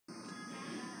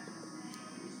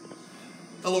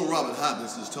Hello, Robert. Hi,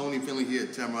 this is Tony Finley here at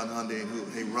Tameron Hyundai and Hoover.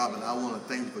 Hey, Robert, I want to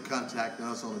thank you for contacting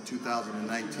us on the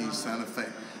 2019 Santa Fe.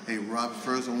 Hey, Robert,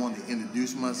 first I want to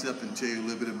introduce myself and tell you a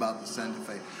little bit about the Santa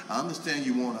Fe. I understand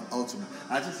you want an Ultimate.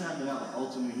 I just happen to have an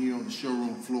Ultimate here on the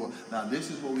showroom floor. Now,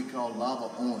 this is what we call Lava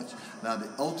Orange. Now, the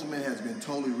Ultimate has been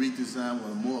totally redesigned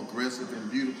with a more aggressive and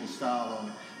beautiful style on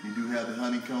it. You do have the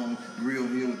honeycomb grill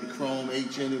here with the chrome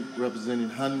H in it, representing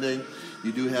Hyundai.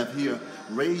 You do have here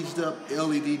raised up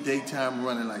LED daytime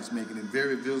running lights, making it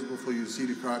very visible for you to see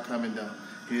the car coming down.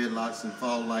 Headlights and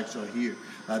fog lights are here.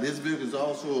 Now this vehicle is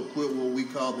also equipped with what we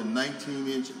call the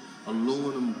 19-inch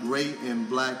aluminum gray and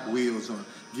black wheels on it.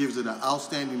 Gives it an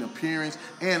outstanding appearance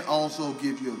and also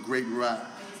gives you a great ride.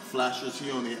 Flashers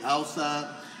here on the outside.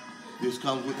 This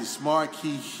comes with the smart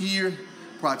key here.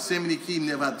 Proximity key,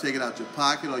 never have to take it out your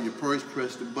pocket or your purse.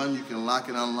 Press the button, you can lock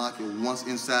it, unlock it once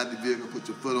inside the vehicle. Put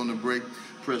your foot on the brake,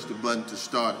 press the button to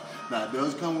start it. Now it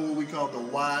does come with what we call the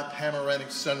wide panoramic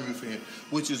sunroof here,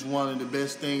 which is one of the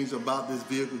best things about this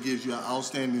vehicle. Gives you an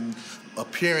outstanding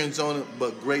appearance on it,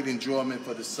 but great enjoyment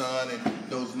for the sun and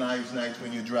those nice nights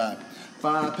when you're driving.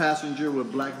 5-passenger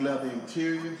with black leather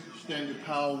interior, standard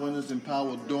power windows and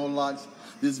power door locks.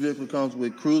 This vehicle comes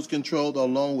with cruise control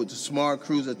along with the smart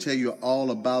cruise. I'll tell you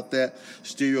all about that.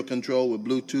 Stereo control with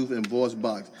Bluetooth and voice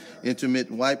box.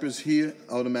 Intermittent wipers here.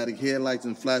 Automatic headlights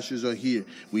and flashers are here.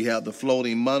 We have the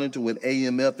floating monitor with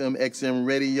AM, FM, XM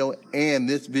radio. And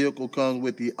this vehicle comes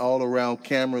with the all-around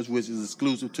cameras, which is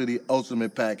exclusive to the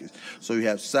Ultimate package. So you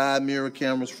have side mirror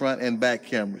cameras, front and back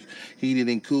cameras. Heated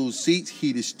and cooled seats,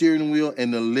 heated steering wheel,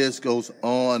 and the list goes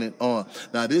on and on.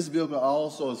 Now this vehicle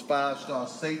also is 5-star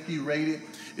safety rated.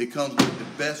 It comes with the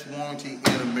best warranty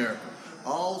in America.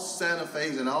 All Santa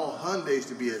Fe's and all Hyundais,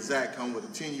 to be exact, come with a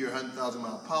 10-year,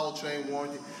 100,000-mile powertrain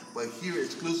warranty. But here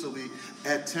exclusively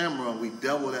at Tameron, we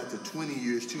double that to 20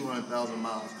 years, 200,000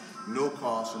 miles, no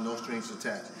cost and no strings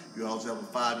attached. You also have a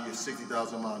 5-year,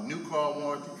 60,000-mile new car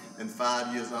warranty and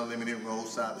 5 years unlimited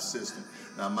roadside assistance.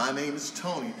 Now, my name is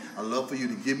Tony. I'd love for you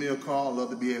to give me a call. I'd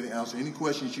love to be able to answer any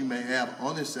questions you may have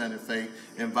on this Santa Fe.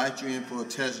 Invite you in for a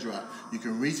test drive. You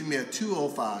can reach me at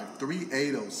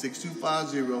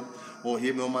 205-380-6250 or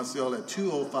hit me on my cell at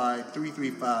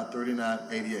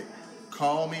 205-335-3988.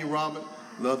 Call me, Robert.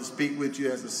 Love to speak with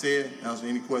you, as I said, answer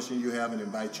any questions you have and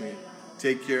invite you in.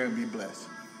 Take care and be blessed.